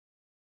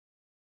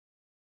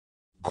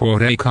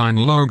Quote icon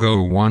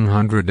logo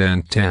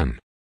 110.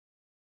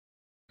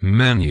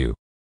 Menu.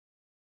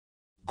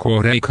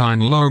 Quote icon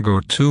logo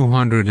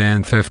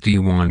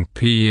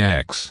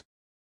 251px.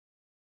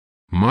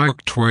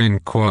 Mark Twain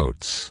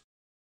quotes.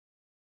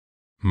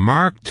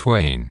 Mark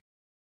Twain.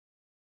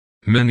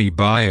 Mini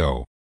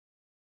bio.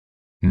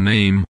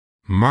 Name,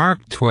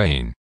 Mark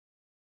Twain.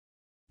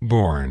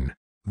 Born,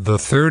 the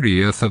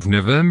 30th of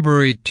November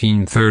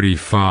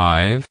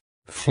 1835,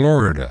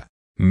 Florida,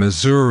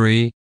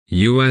 Missouri,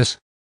 U.S.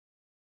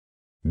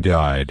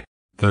 Died,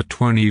 the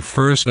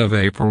 21st of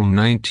April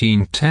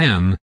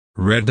 1910,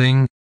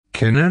 Redding,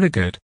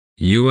 Connecticut,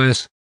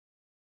 U.S.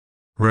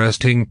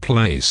 Resting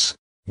place,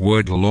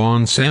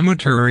 Woodlawn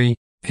Cemetery,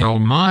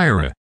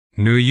 Elmira,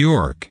 New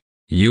York,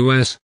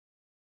 U.S.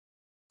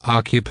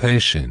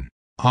 Occupation,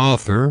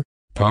 author,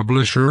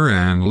 publisher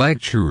and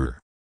lecturer.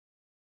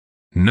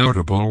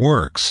 Notable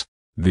works: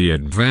 The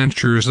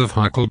Adventures of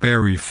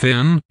Huckleberry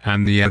Finn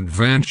and The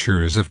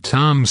Adventures of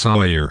Tom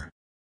Sawyer.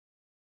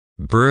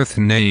 Birth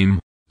name,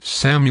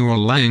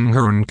 Samuel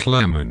Langhorne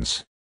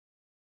Clemens.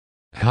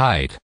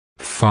 Height,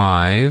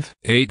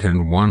 5'8"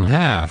 and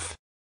 1/2.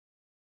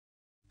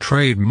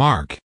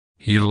 Trademark: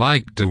 he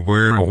liked to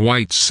wear a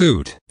white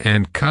suit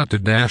and cut a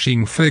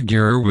dashing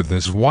figure with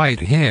his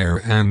white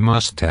hair and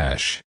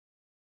mustache.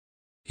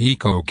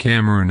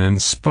 Eco-Cameron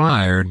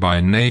inspired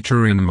by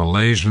nature in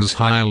Malaysia's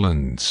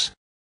highlands.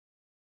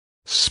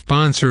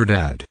 Sponsored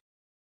ad.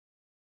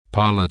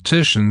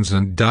 Politicians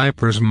and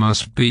diapers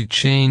must be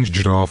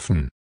changed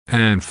often,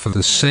 and for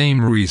the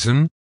same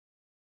reason.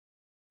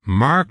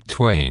 Mark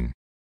Twain.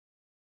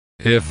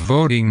 If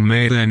voting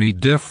made any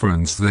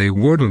difference, they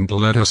wouldn't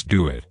let us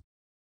do it.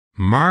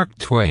 Mark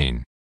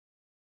Twain.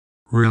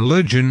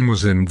 Religion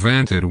was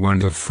invented when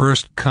the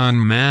first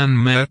con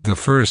man met the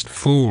first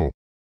fool.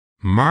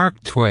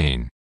 Mark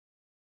Twain.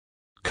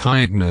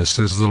 Kindness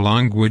is the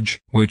language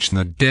which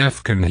the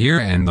deaf can hear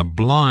and the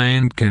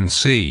blind can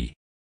see.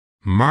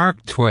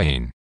 Mark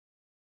Twain.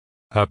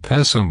 A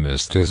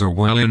pessimist is a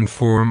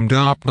well-informed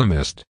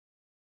optimist.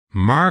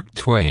 Mark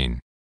Twain.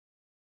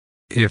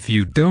 If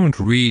you don't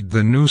read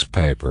the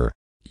newspaper,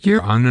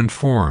 you're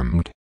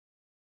uninformed.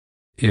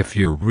 If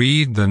you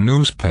read the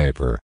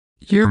newspaper,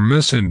 you're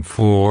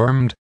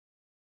misinformed.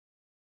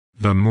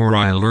 The more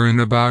I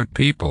learn about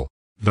people,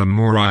 the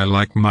more I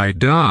like my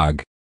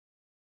dog.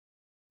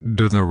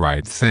 Do the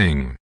right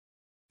thing.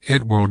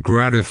 It will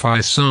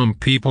gratify some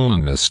people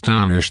and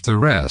astonish the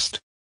rest.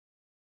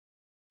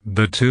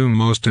 The two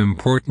most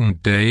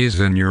important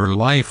days in your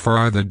life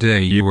are the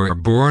day you were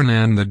born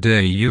and the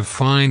day you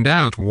find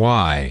out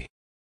why.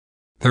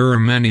 There are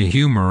many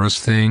humorous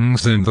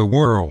things in the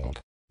world,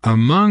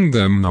 among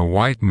them the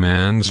white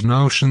man's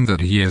notion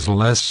that he is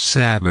less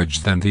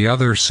savage than the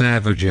other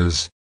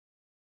savages.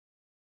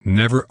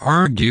 Never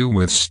argue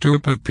with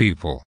stupid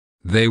people.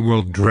 They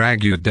will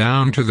drag you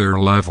down to their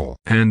level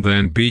and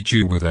then beat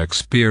you with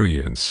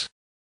experience.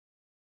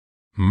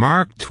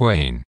 Mark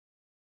Twain.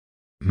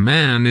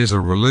 Man is a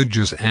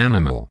religious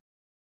animal.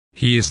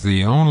 He is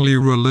the only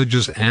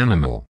religious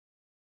animal.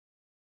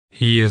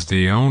 He is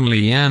the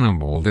only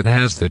animal that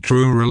has the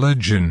true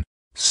religion,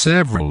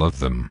 several of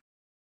them.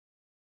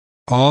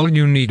 All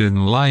you need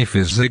in life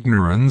is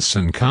ignorance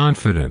and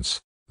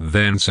confidence,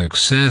 then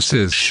success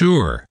is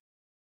sure.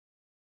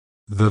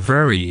 The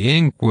very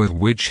ink with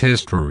which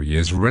history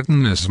is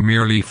written is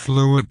merely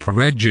fluid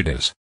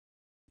prejudice.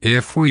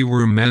 If we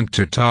were meant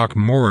to talk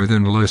more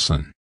than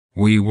listen,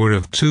 we would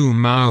have two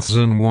mouths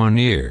and one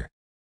ear.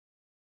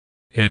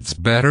 It's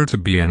better to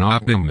be an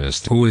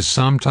optimist who is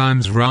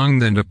sometimes wrong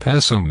than a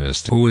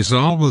pessimist who is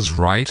always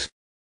right.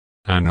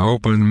 An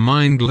open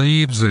mind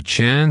leaves a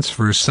chance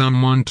for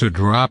someone to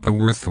drop a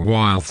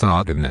worthwhile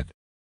thought in it.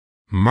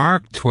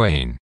 Mark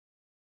Twain.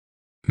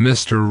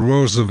 Mr.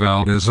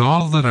 Roosevelt is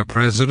all that a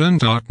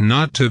president ought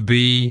not to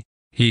be.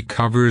 He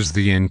covers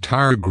the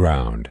entire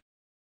ground.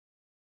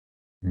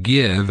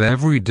 Give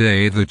every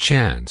day the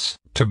chance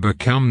to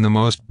become the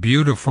most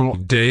beautiful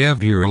day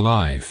of your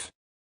life.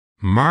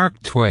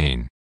 Mark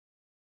Twain.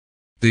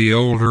 The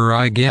older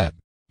I get,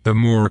 the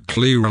more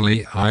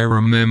clearly I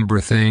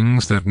remember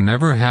things that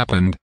never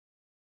happened.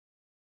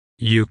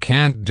 You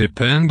can't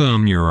depend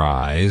on your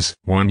eyes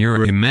when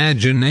your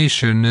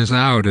imagination is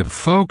out of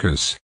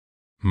focus.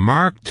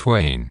 Mark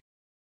Twain.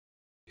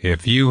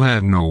 If you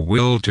have no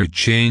will to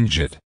change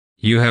it,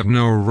 you have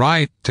no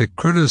right to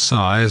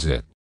criticize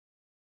it.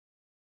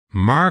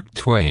 Mark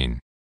Twain.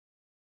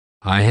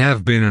 I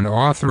have been an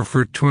author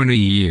for 20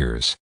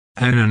 years,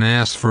 and an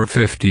ass for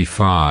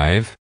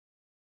 55.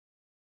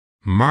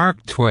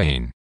 Mark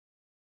Twain.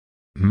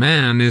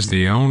 Man is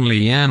the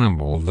only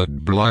animal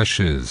that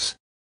blushes.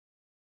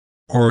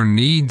 Or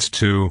needs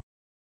to.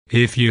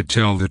 If you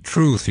tell the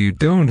truth, you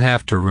don't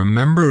have to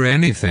remember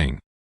anything.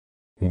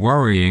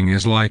 Worrying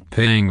is like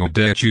paying a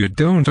debt you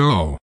don't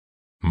owe.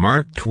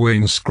 Mark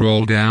Twain.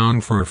 Scroll down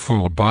for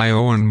full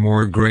bio and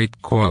more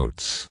great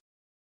quotes.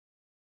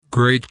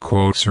 Great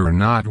quotes are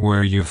not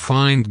where you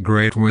find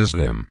great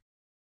wisdom.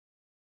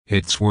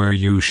 It's where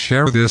you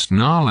share this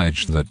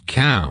knowledge that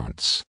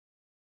counts.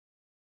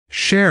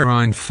 share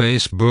on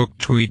Facebook,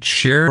 tweet,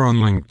 share on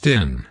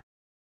LinkedIn.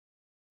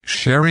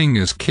 Sharing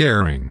is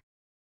caring.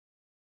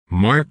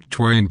 Mark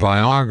Twain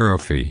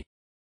biography.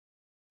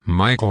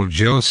 Michael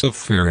Joseph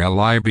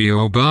Farrelly,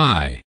 bio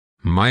by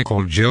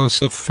Michael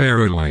Joseph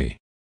Farrelly.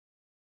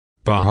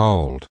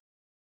 Behold.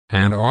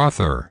 An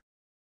author.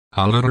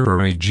 A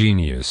literary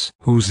genius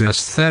whose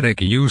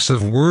aesthetic use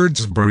of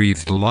words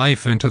breathed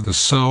life into the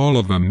soul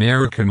of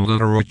American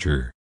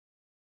literature.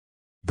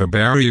 The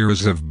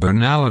barriers of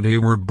banality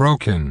were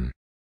broken.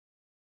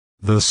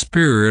 The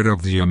spirit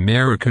of the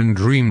American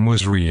dream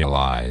was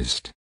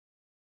realized.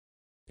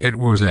 It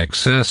was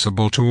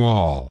accessible to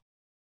all.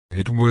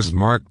 It was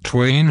Mark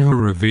Twain who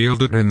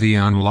revealed it in the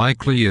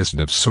unlikeliest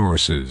of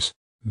sources,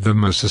 the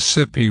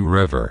Mississippi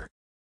River.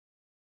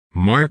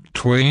 Mark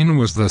Twain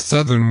was the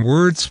Southern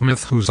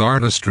wordsmith whose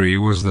artistry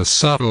was the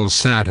subtle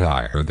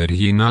satire that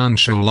he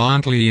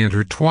nonchalantly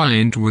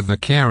intertwined with the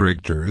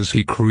characters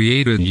he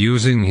created,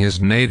 using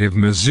his native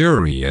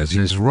Missouri as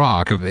his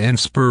rock of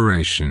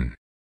inspiration.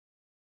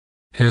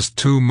 His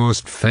two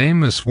most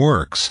famous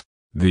works,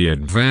 The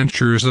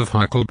Adventures of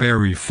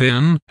Huckleberry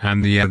Finn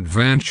and The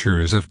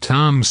Adventures of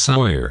Tom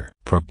Sawyer,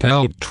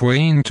 propelled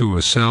Twain to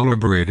a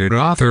celebrated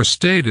author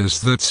status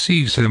that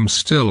sees him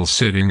still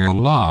sitting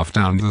aloft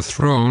on the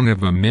throne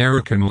of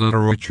American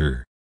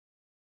literature.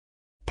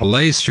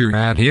 Place your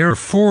ad here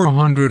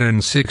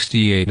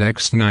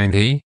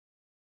 468x90.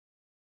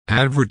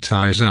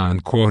 Advertise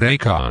on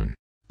Quoteicon.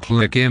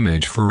 Click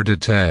image for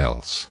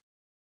details.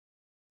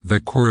 The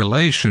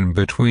correlation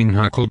between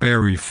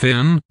Huckleberry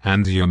Finn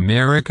and the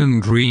American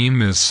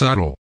dream is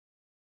subtle.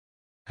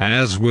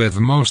 As with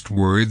most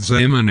words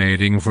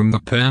emanating from the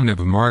pen of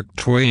Mark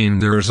Twain,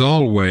 there is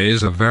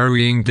always a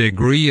varying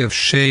degree of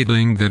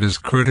shading that is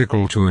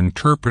critical to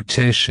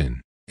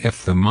interpretation,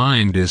 if the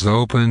mind is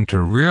open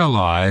to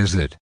realize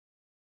it.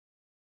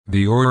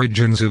 The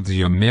origins of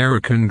the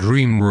American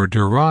dream were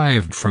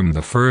derived from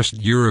the first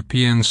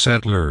European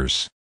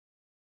settlers.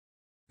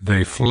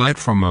 They fled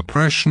from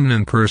oppression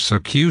and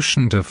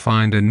persecution to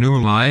find a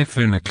new life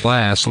in a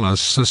classless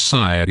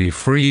society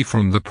free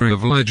from the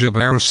privilege of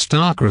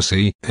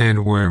aristocracy,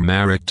 and where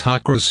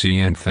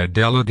meritocracy and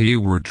fidelity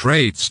were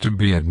traits to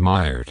be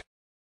admired.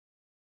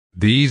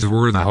 These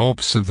were the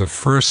hopes of the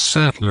first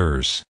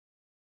settlers.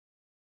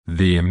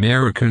 The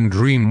American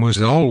dream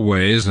was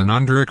always an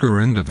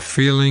undercurrent of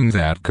feeling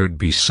that could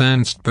be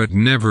sensed but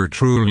never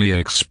truly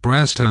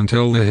expressed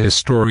until the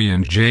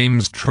historian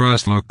James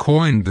Truslow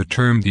coined the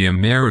term the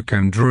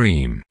American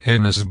dream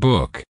in his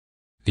book,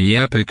 The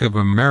Epic of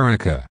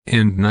America,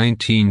 in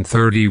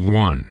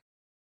 1931.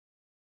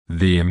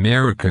 The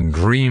American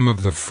dream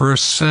of the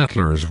first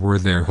settlers were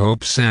their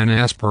hopes and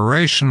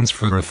aspirations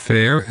for a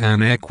fair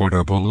and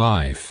equitable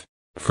life,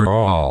 for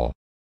all.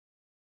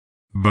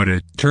 But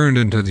it turned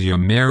into the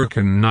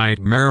American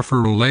nightmare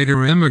for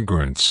later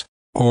immigrants,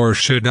 or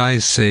should I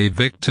say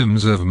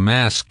victims of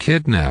mass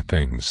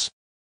kidnappings.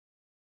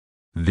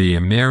 The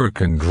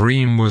American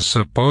dream was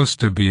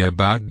supposed to be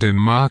about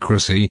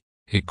democracy,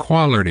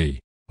 equality,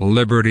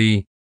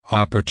 liberty,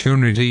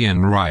 opportunity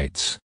and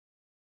rights.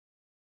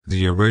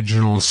 The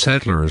original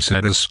settlers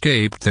had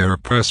escaped their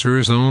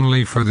oppressors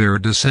only for their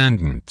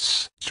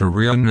descendants to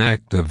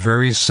reenact the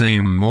very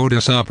same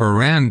modus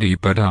operandi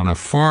but on a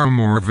far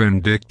more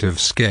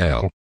vindictive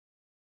scale.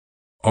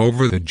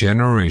 Over the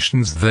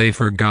generations they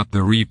forgot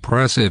the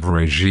repressive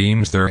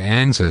regimes their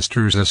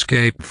ancestors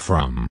escaped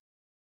from.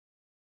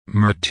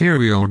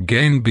 Material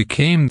gain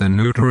became the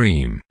new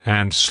dream,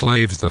 and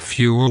slaves the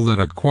fuel that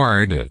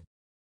acquired it.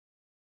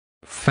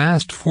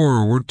 Fast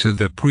forward to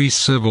the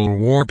pre-Civil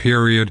War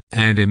period,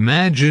 and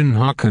imagine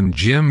Huck and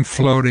Jim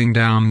floating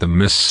down the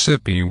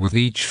Mississippi with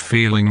each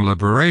feeling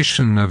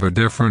liberation of a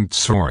different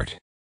sort.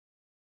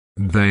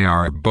 They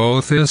are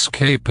both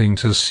escaping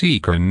to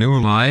seek a new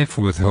life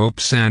with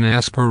hopes and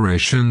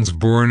aspirations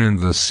born in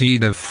the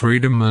seed of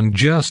freedom and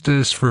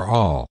justice for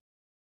all.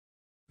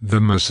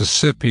 The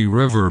Mississippi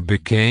River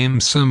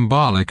became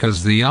symbolic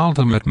as the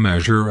ultimate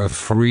measure of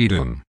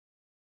freedom.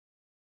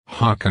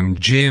 Huck and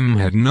Jim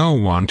had no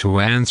one to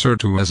answer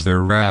to as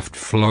their raft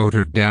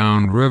floated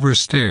downriver,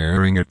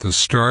 staring at the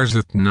stars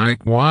at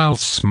night while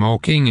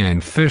smoking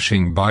and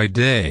fishing by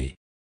day.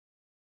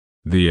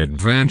 The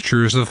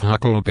Adventures of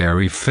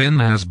Huckleberry Finn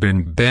has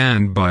been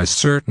banned by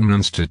certain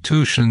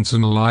institutions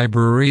and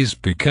libraries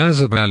because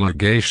of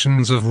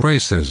allegations of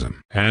racism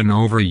and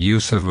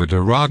overuse of a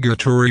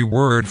derogatory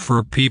word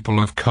for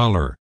people of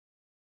color.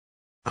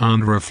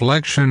 On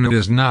reflection, it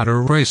is not a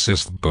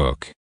racist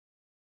book.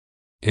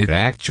 It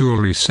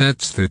actually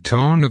sets the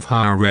tone of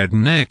how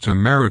rednecked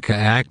America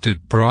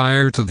acted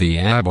prior to the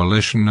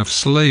abolition of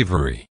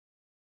slavery.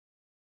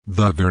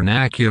 The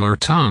vernacular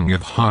tongue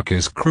of Huck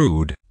is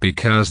crude,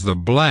 because the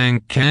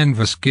blank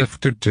canvas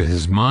gifted to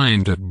his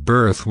mind at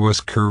birth was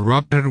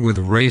corrupted with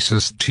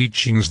racist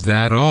teachings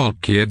that all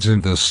kids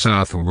in the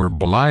South were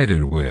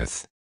blighted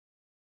with.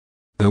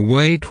 The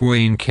way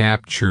Twain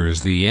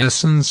captures the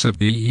essence of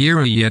the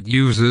era yet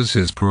uses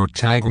his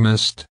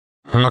protagonist,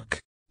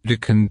 Huck, to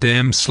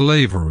condemn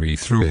slavery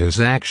through his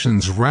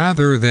actions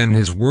rather than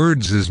his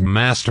words is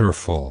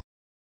masterful.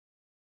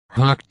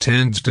 Huck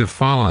tends to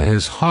follow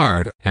his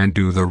heart and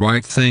do the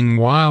right thing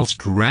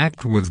whilst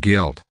racked with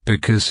guilt,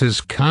 because his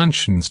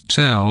conscience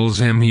tells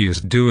him he is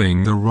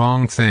doing the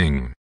wrong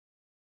thing.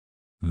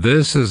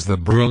 This is the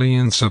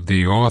brilliance of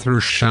the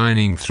author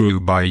shining through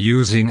by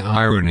using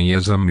irony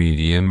as a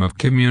medium of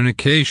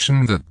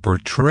communication that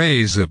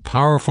portrays a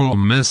powerful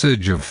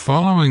message of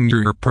following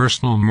your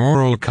personal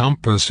moral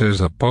compass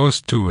as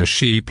opposed to a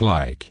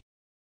sheep-like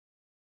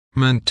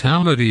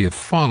mentality of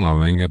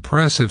following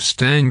oppressive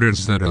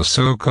standards that a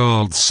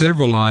so-called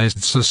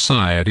civilized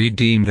society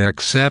deemed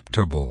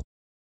acceptable.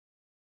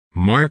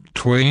 Mark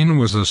Twain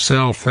was a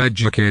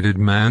self-educated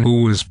man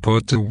who was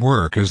put to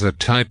work as a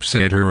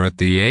typesetter at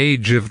the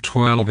age of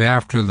 12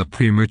 after the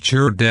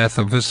premature death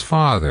of his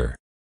father.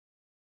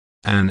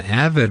 An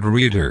avid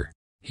reader,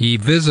 he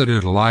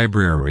visited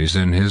libraries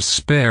in his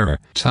spare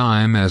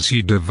time as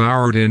he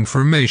devoured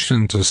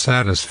information to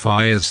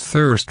satisfy his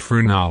thirst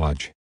for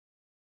knowledge.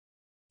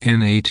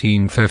 In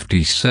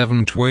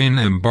 1857, Twain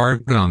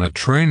embarked on a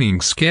training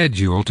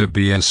schedule to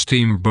be a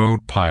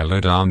steamboat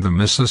pilot on the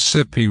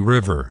Mississippi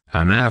River,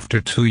 and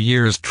after 2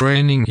 years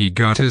training he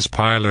got his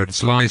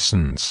pilot's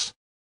license.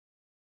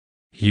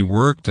 He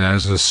worked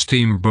as a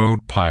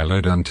steamboat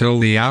pilot until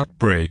the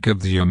outbreak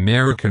of the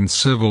American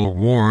Civil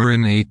War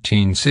in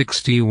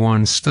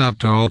 1861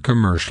 stopped all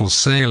commercial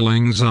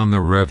sailings on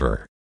the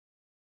river.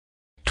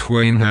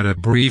 Twain had a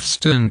brief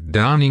stint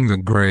donning the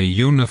gray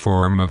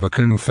uniform of a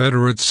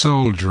Confederate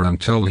soldier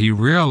until he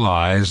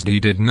realized he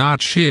did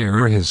not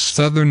share his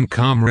Southern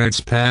comrades'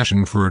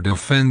 passion for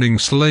defending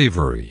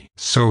slavery,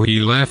 so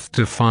he left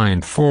to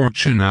find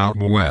fortune out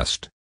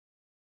west.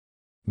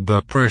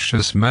 The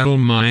precious metal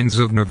mines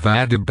of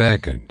Nevada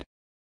beckoned.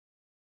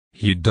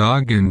 He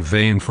dug in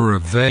vain for a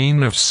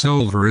vein of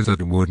silver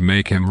that would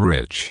make him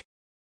rich.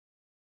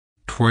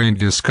 Twain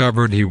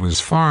discovered he was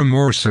far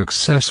more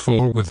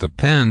successful with the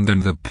pen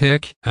than the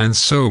pick, and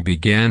so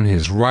began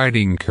his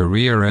writing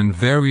career in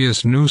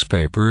various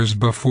newspapers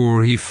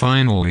before he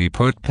finally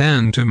put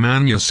pen to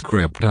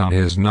manuscript on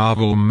his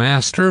novel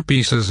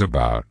masterpieces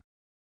about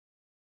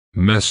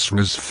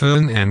Messrs.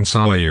 Finn and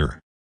Sawyer.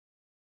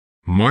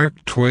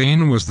 Mark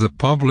Twain was the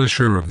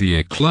publisher of the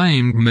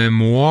acclaimed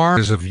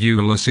Memoirs of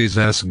Ulysses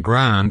S.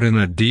 Grant in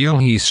a deal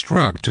he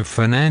struck to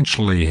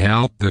financially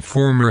help the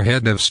former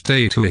head of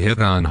state who hit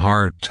on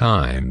hard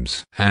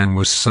times and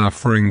was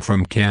suffering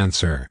from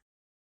cancer.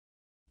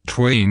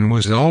 Twain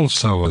was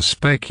also a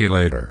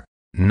speculator,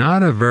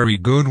 not a very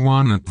good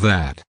one at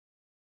that.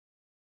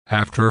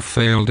 After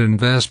failed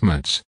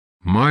investments,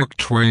 Mark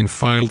Twain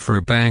filed for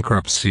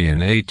bankruptcy in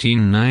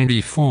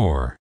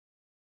 1894.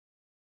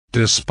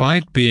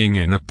 Despite being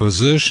in a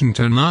position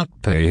to not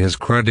pay his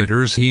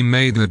creditors, he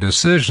made the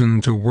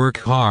decision to work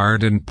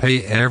hard and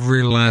pay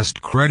every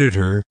last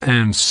creditor,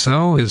 and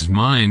so his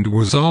mind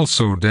was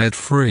also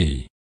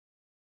debt-free.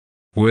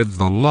 With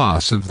the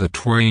loss of the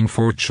Twain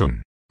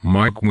fortune,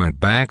 Mark went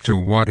back to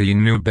what he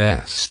knew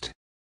best: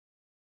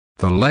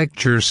 the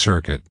lecture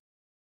circuit.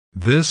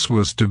 This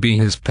was to be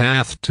his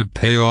path to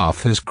pay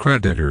off his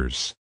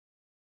creditors.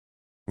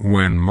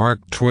 When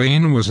Mark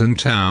Twain was in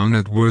town,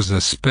 it was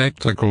a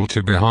spectacle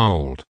to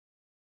behold.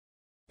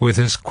 With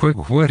his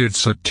quick-witted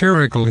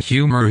satirical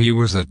humor, he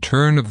was a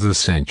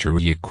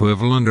turn-of-the-century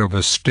equivalent of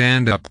a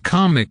stand-up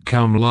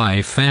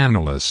comic-cum-life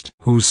analyst,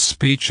 whose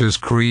speeches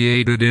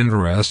created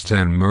interest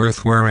and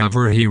mirth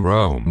wherever he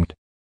roamed.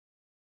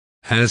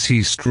 As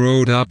he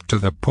strode up to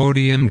the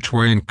podium,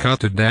 Twain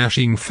cut a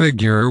dashing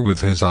figure with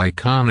his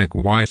iconic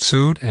white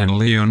suit and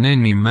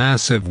leonine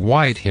massive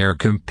white hair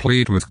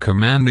complete with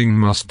commanding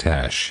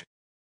mustache.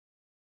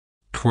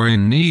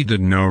 Twain needed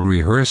no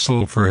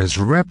rehearsal for his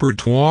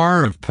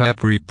repertoire of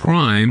peppery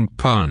primed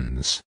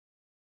puns.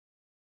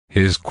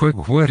 His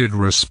quick-witted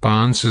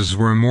responses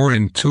were more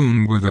in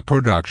tune with a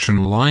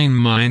production line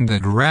mind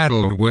that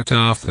rattled wit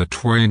off the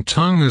Twain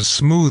tongue as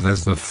smooth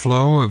as the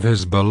flow of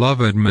his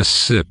beloved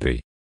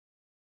Mississippi.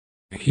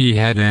 He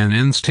had an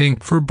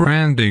instinct for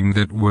branding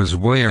that was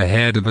way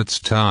ahead of its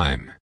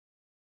time.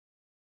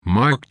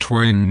 Mark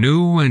Twain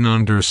knew and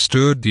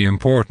understood the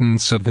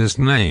importance of his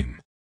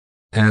name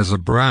as a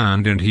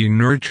brand, and he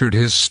nurtured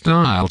his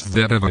style to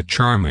that of a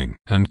charming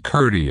and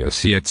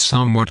courteous yet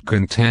somewhat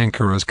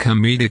cantankerous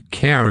comedic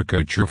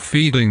caricature,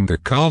 feeding the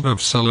cult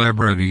of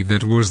celebrity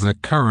that was the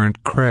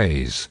current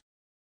craze.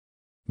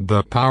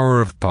 The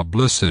power of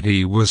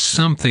publicity was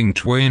something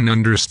Twain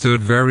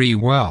understood very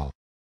well.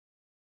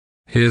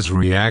 His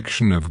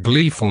reaction of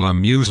gleeful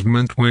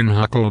amusement when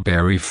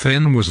Huckleberry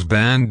Finn was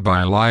banned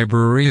by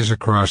libraries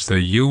across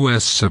the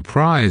U.S.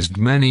 surprised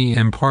many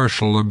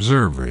impartial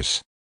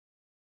observers.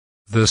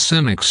 The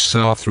cynics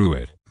saw through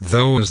it,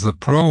 though, as the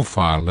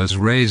profile is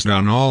raised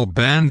on all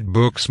banned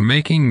books,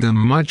 making them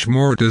much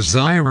more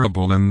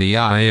desirable in the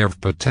eye of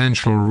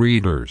potential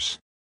readers.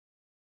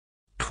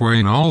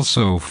 Twain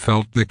also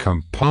felt the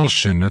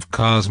compulsion of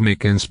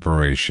cosmic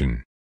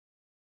inspiration.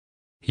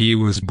 He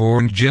was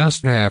born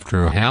just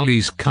after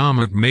Halley's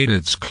Comet made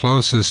its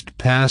closest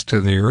pass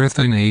to the Earth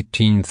in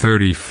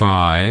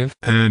 1835,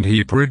 and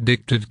he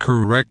predicted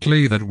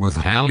correctly that with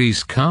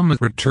Halley's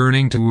Comet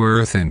returning to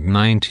Earth in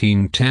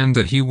 1910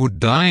 that he would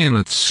die in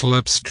its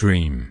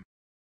slipstream.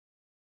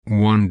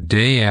 One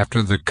day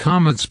after the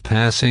comet's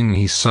passing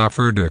he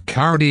suffered a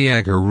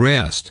cardiac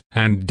arrest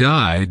and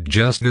died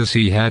just as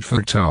he had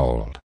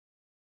foretold.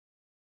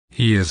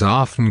 He is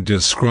often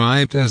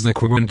described as the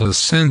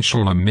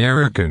quintessential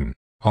American,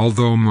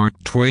 although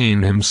Mark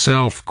Twain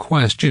himself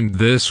questioned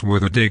this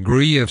with a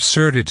degree of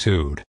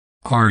certitude.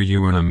 Are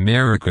you an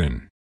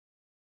American?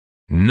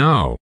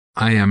 No,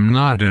 I am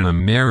not an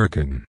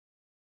American.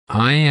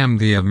 I am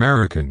the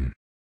American.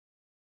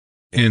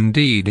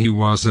 Indeed he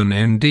was, and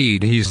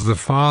indeed he's the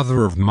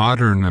father of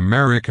modern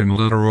American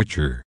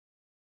literature.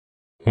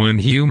 When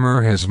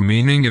humor has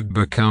meaning, it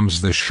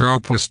becomes the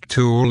sharpest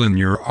tool in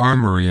your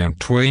armory, and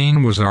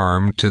Twain was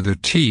armed to the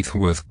teeth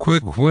with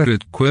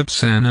quick-witted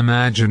quips and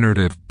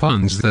imaginative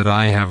puns that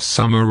I have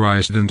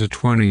summarized into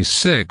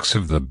 26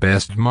 of the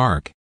best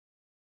Mark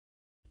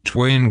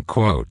Twain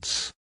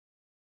quotes.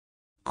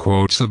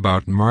 Quotes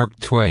about Mark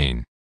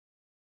Twain.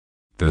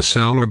 The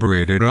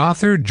celebrated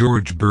author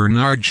George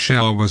Bernard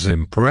Shaw was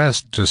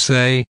impressed to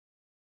say,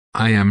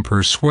 "I am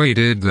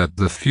persuaded that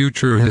the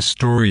future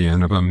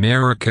historian of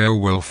America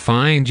will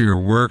find your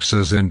works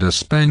as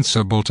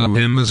indispensable to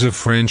him as a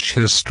French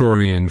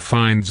historian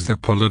finds the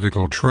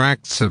political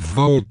tracts of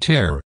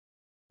Voltaire."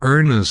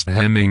 Ernest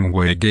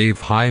Hemingway gave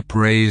high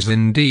praise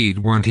indeed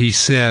when he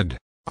said,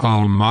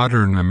 "All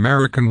modern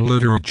American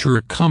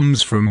literature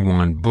comes from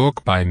one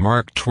book by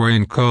Mark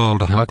Twain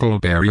called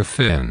Huckleberry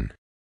Finn.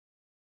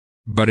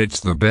 But it's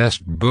the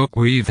best book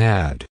we've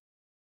had.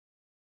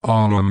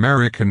 All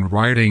American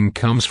writing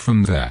comes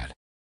from that.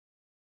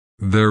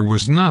 There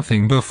was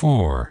nothing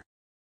before.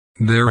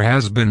 There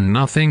has been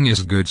nothing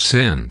as good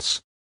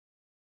since."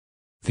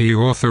 The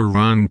author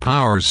Ron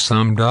Powers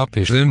summed up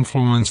his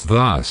influence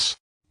thus: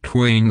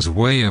 Twain's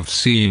way of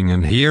seeing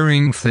and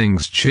hearing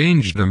things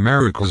changed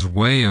America's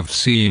way of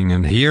seeing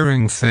and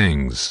hearing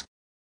things.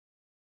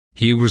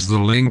 He was the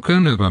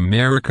Lincoln of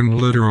American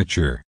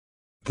literature.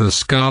 The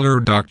scholar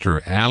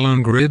Dr.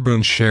 Alan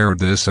Gridman shared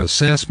this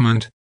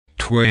assessment.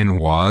 Twain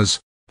was,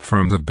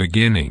 from the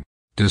beginning,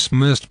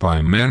 dismissed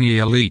by many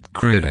elite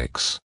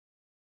critics.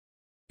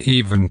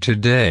 Even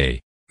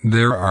today,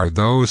 there are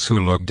those who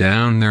look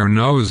down their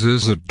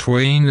noses at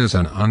Twain as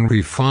an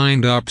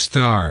unrefined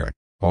upstart,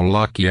 a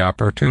lucky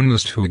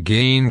opportunist who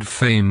gained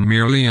fame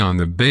merely on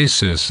the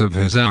basis of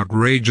his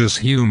outrageous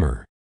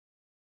humor.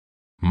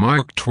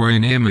 Mark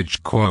Twain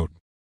image quote.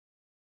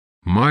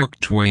 Mark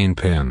Twain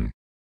pen.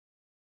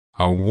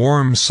 A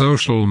warm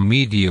social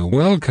media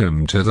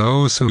welcome to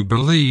those who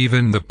believe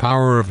in the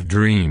power of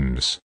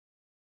dreams.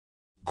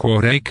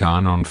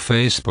 Icon on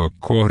Facebook,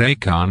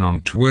 icon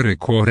on Twitter,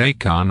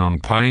 icon on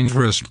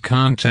Pinterest,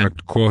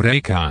 contact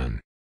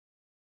icon.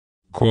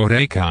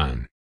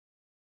 Icon.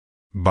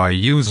 By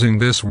using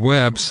this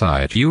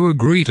website you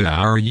agree to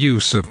our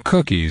use of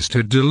cookies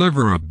to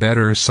deliver a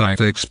better site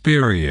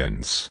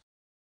experience.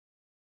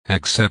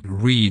 Except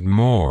read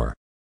more.